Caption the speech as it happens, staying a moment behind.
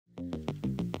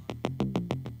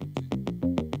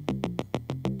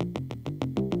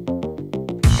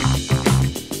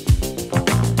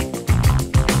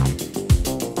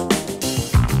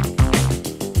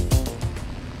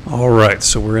Alright,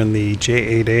 so we're in the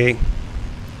J8A.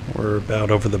 We're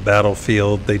about over the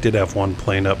battlefield. They did have one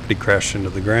plane up, but he crashed into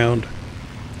the ground.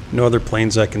 No other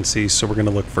planes I can see, so we're going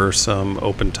to look for some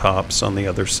open tops on the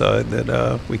other side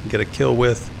that we can get a kill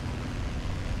with.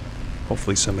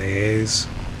 Hopefully some AAs.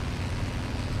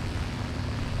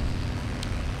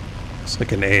 Looks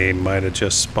like an AA might have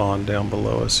just spawned down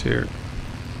below us here.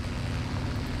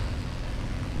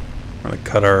 We're going to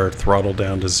cut our throttle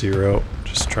down to 0.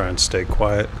 Just try and stay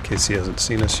quiet in case he hasn't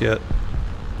seen us yet.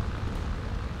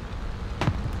 I'm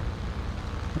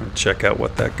going to check out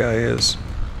what that guy is.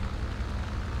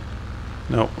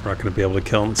 Nope, we're not going to be able to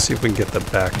kill him. Let's see if we can get the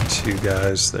back two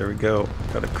guys. There we go.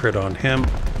 Got a crit on him.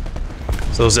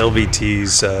 So those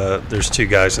LVTs, there's two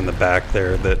guys in the back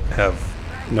there that have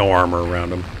no armor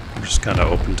around them. They're just kind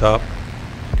of open top.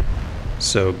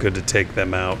 So good to take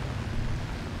them out.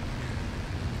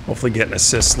 Hopefully get an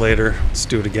assist later. Let's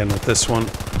do it again with this one.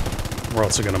 We're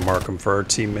also going to mark them for our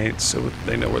teammates so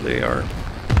they know where they are.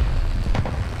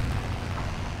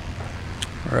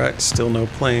 Alright, still no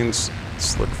planes.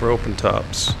 Let's look for open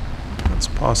tops. That's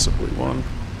possibly one.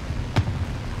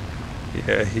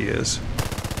 Yeah, he is.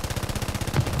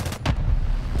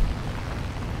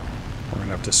 We're going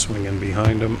to have to swing in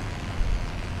behind him.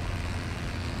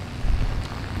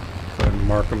 Go ahead and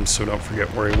mark him so we don't forget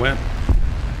where he went.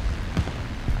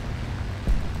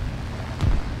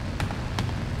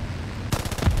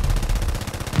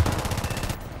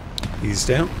 He's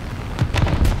down.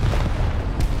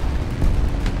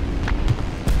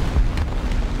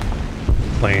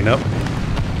 Plane up.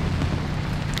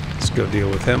 Let's go deal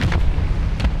with him.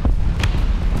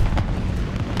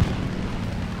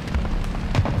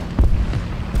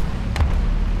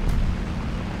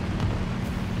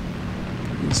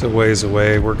 He's a ways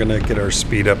away. We're going to get our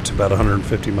speed up to about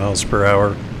 150 miles per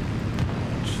hour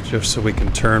just so we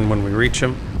can turn when we reach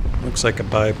him. Looks like a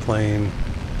biplane.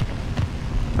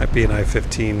 Might be an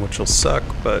I-15, which will suck,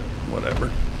 but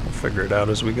whatever. We'll figure it out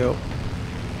as we go.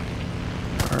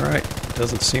 Alright,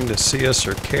 doesn't seem to see us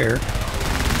or care.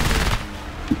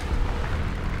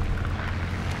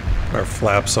 Put our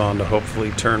flaps on to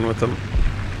hopefully turn with them.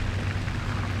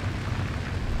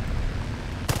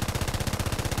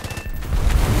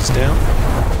 He's down.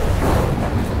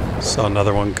 Saw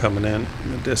another one coming in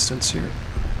the distance here.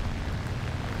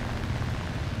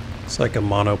 It's like a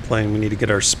monoplane. We need to get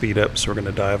our speed up, so we're going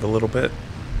to dive a little bit.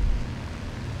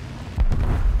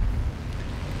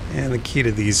 And the key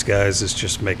to these guys is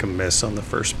just make them miss on the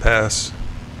first pass.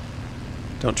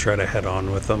 Don't try to head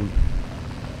on with them.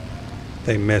 If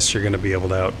they miss, you're going to be able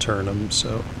to out-turn them,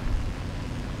 so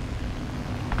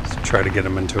let's try to get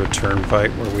them into a turn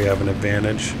fight where we have an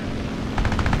advantage.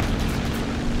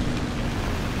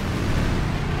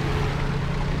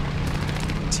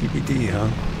 TBD, huh?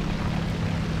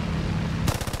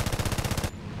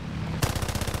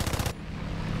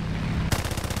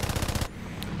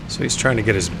 So he's trying to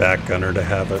get his back gunner to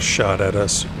have a shot at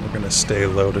us. We're going to stay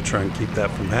low to try and keep that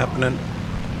from happening.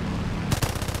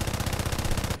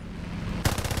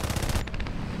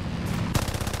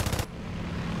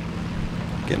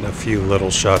 Getting a few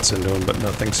little shots into him, but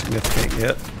nothing significant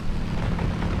yet.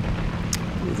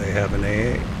 Ooh, they have an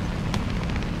AA.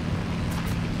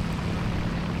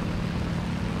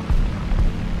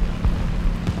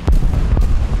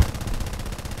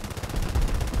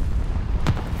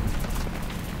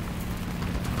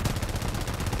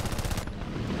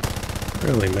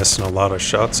 Really missing a lot of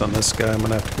shots on this guy. I'm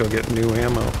gonna have to go get new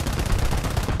ammo.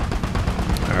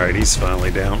 Alright, he's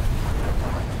finally down.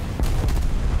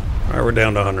 Alright, we're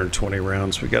down to 120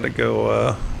 rounds. We gotta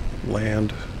go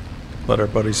land. Let our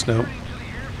buddies know.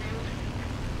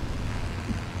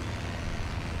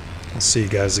 I'll see you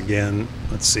guys again.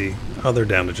 Let's see. Oh, they're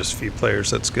down to just a few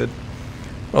players. That's good.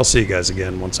 I'll see you guys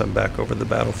again once I'm back over the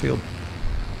battlefield.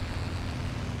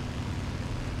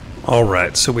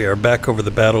 Alright, so we are back over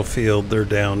the battlefield. They're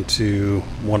down to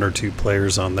 1 or 2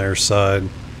 players on their side.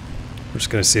 We're just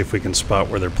going to see if we can spot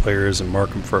where their player is and mark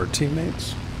them for our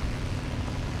teammates.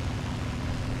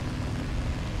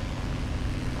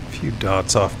 A few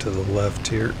dots off to the left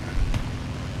here.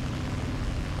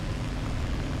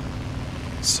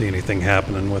 See anything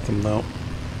happening with them though.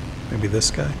 Maybe this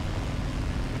guy?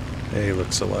 Hey, he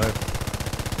looks alive.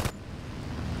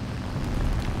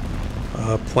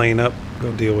 Plane up.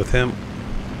 Go deal with him.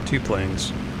 2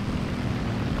 planes.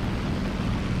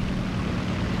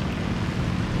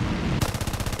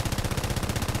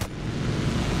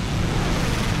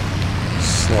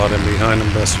 Slot in behind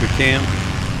him best we can.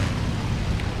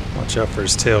 Watch out for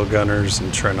his tail gunners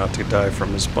and try not to die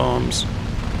from his bombs.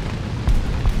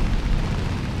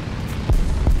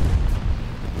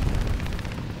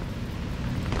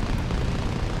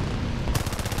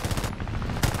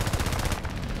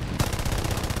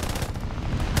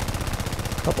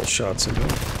 Couple shots into him.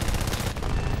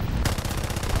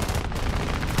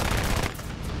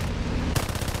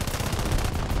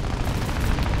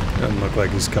 Doesn't look like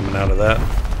he's coming out of that.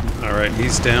 Alright,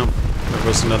 he's down. There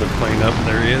was another plane up.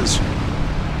 There he is.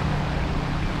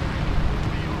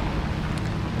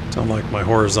 Don't like my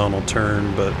horizontal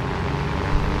turn, but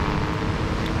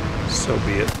so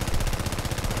be it.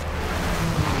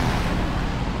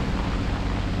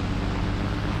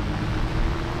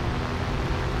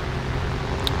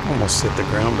 Almost hit the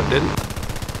ground, but didn't.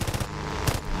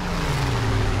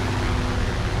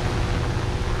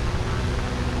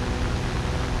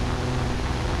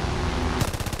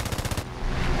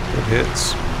 Good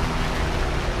hits.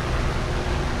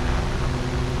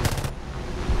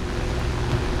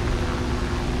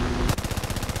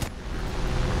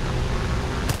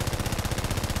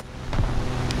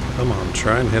 Come on,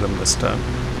 try and hit him this time.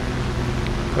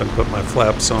 Go ahead and put my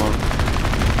flaps on.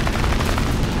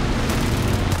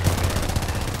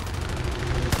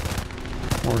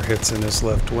 More hits in his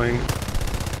left wing.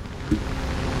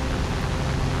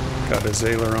 Got his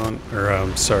aileron, or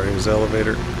I'm sorry, his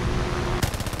elevator.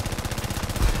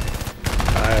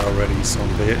 Die already, son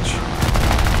of a bitch.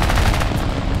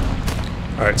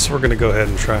 Alright, so we're going to go ahead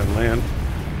and try and land.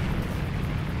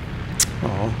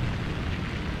 Oh.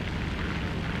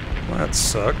 Well, that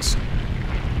sucks.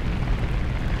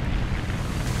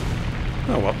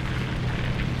 Oh well.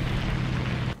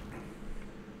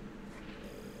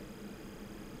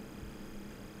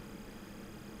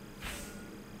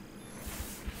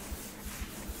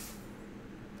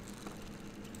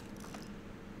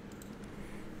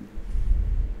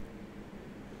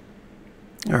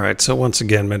 Alright, so once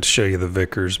again, meant to show you the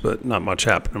Vickers, but not much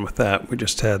happening with that. We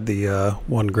just had the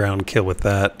one ground kill with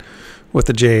that. With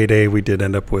the J8A, we did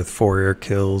end up with 4 air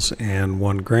kills and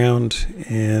 1 ground,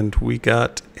 and we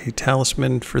got a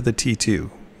talisman for the T2.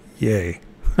 Yay.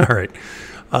 Alright,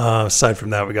 aside from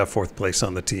that, we got 4th place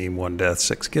on the team, 1 death,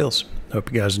 6 kills.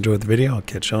 Hope you guys enjoyed the video. I'll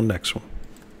catch you on the next one.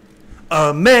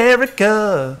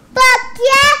 America! Fuck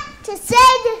yeah! To say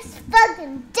this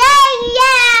fucking day,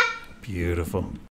 yeah! Beautiful.